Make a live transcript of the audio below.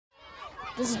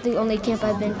This is the only camp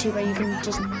I've been to where you can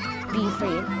just be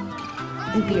free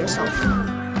and be yourself.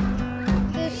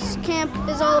 This camp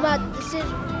is all about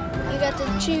decision. You get to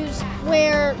choose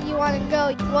where you want to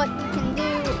go, what you can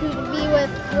do, who to be with,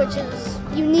 which is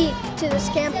unique to this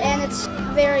camp, and it's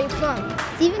very fun.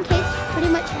 Stephen Case pretty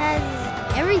much has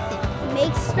everything. You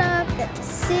make stuff, you get to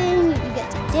sing, you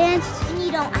get to dance.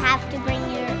 You don't have to bring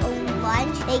your own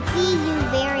lunch. They feed you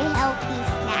very healthy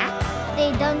snacks.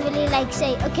 They don't really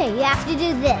say, okay, you have to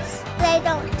do this. They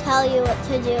don't tell you what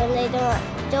to do, and they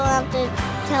don't have to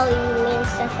tell you mean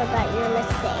stuff about your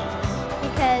mistakes.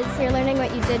 Because you're learning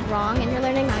what you did wrong and you're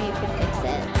learning how you could fix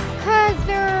it. Because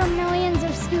there are millions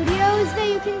of studios that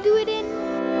you can do it in.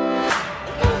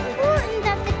 It's important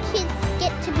that the kids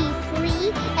get to be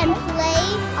free and play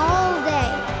all day.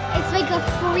 It's like a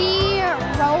free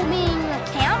roaming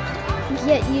camp.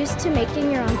 Get used to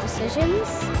making your own decisions.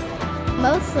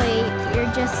 Mostly,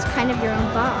 you're just kind of your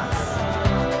own boss.